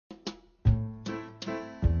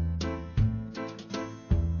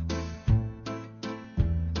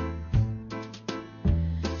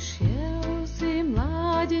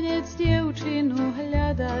otec dievčinu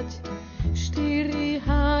hľadať, 4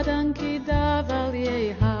 hádanky dával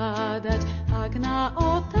jej hádať. Ak na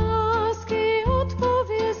otázky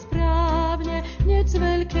odpovie správne, hneď z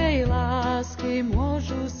veľkej lásky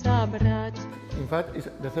môžu sa brať. In fact,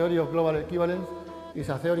 the theory of global equivalence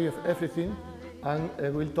is a theory of everything, and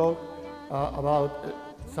we'll talk about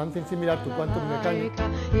something similar to quantum mechanics.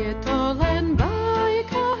 Je to len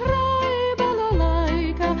bajka, hraj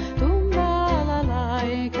balalajka,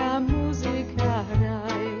 tumbalalajka, muzika hraj.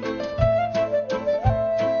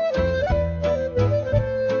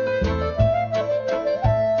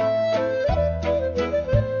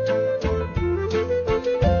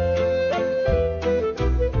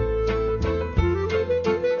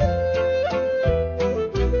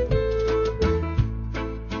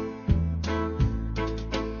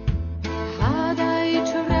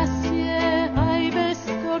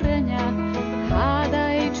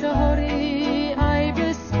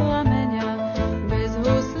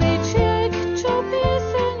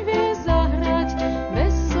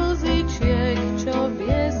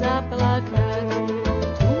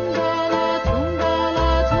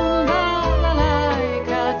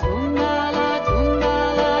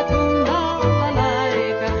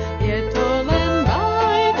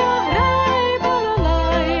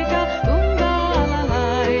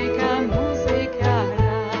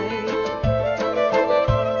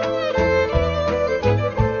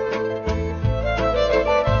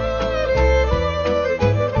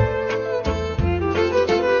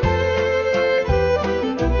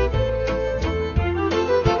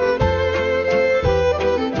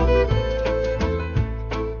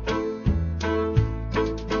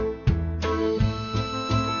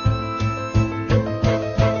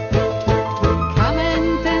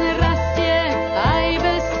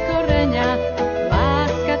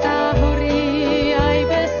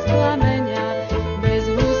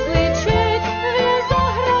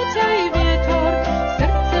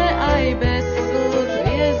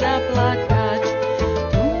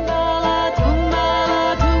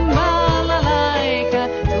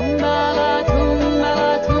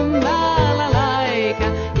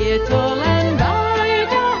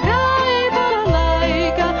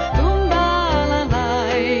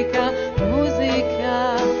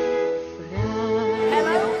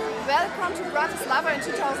 Welcome to Bratislava in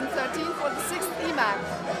 2013 for the 6th EMAG.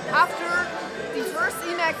 After the first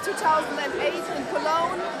EMAG 2008 in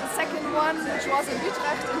Cologne, the second one which was in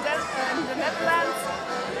Utrecht in the Netherlands,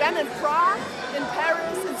 then in Prague, in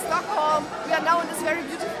Paris, in Stockholm. We are now in this very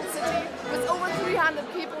beautiful city with over 300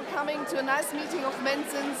 people coming to a nice meeting of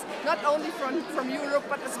Menzins, not only from Europe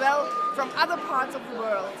but as well from other parts of the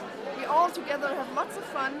world. We all together have lots of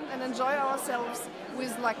fun and enjoy ourselves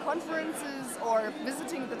with like or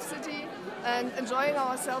visiting the city and enjoying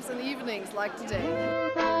ourselves in evenings like today.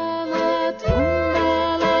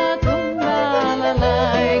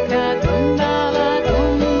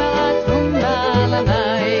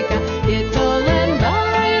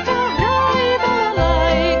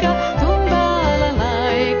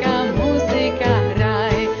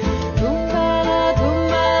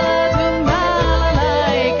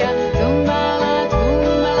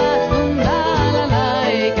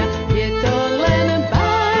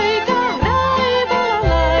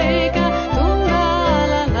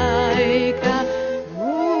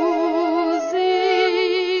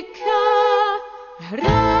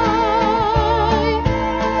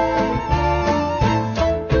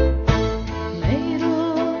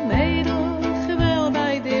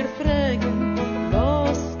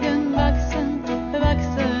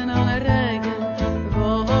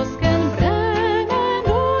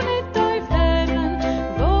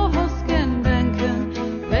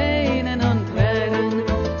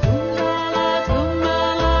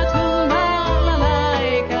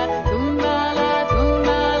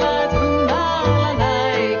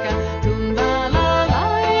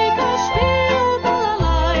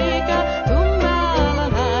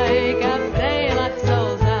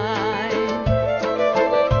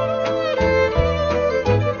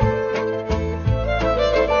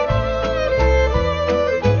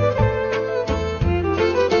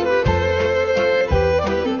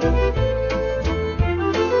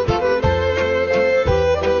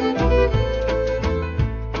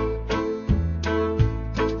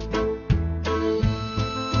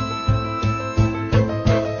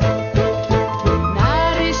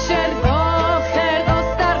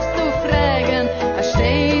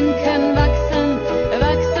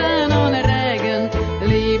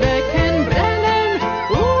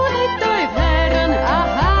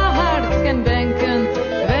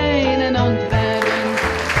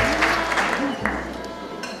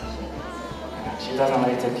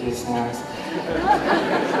 this nice.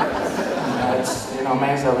 It's, you know,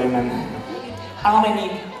 men's or women. How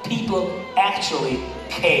many people actually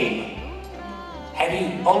came? Have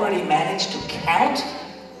you already managed to count?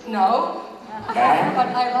 No, Yeah. but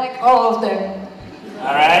I like all of them.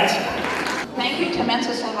 All right. Thank you to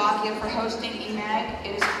Mensa Slovakia for hosting EMAG.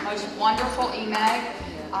 It is the most wonderful EMAG.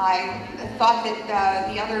 I thought that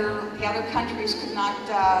the other countries could not,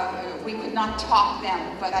 we could not top them,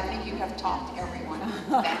 but I think you have topped everyone.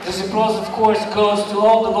 This applause, of course, goes to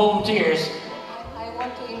all the volunteers. I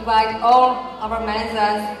want to invite all our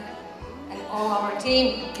Mensas and all our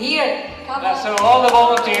team here. Come on. So all the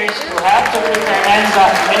volunteers who have to do their Mensa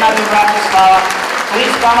in Bratislava,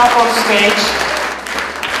 please come up on stage.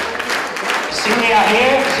 Sylvia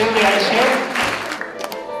here, Sylvia is here.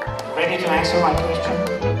 Ready to answer my question?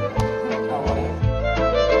 No,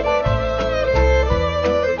 whatever.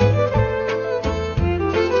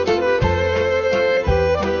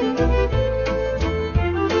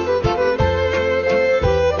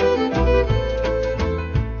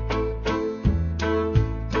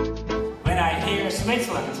 When I hear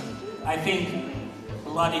Switzerland, I think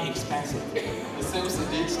bloody expensive. It seems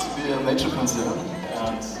indeed to be a major concern,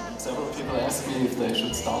 and several people ask me if they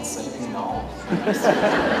should start saving now.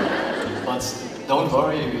 But don't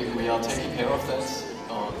worry, we are taking care of that.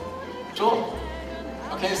 Sure.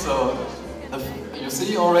 Okay, so you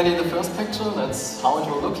see already the first picture, that's how it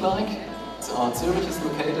will look like. Zurich is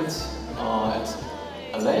located at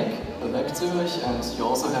a lake, the Lake Zurich, and you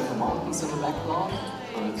also have the mountains in the background.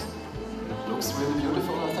 But it looks really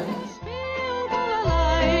beautiful, I think.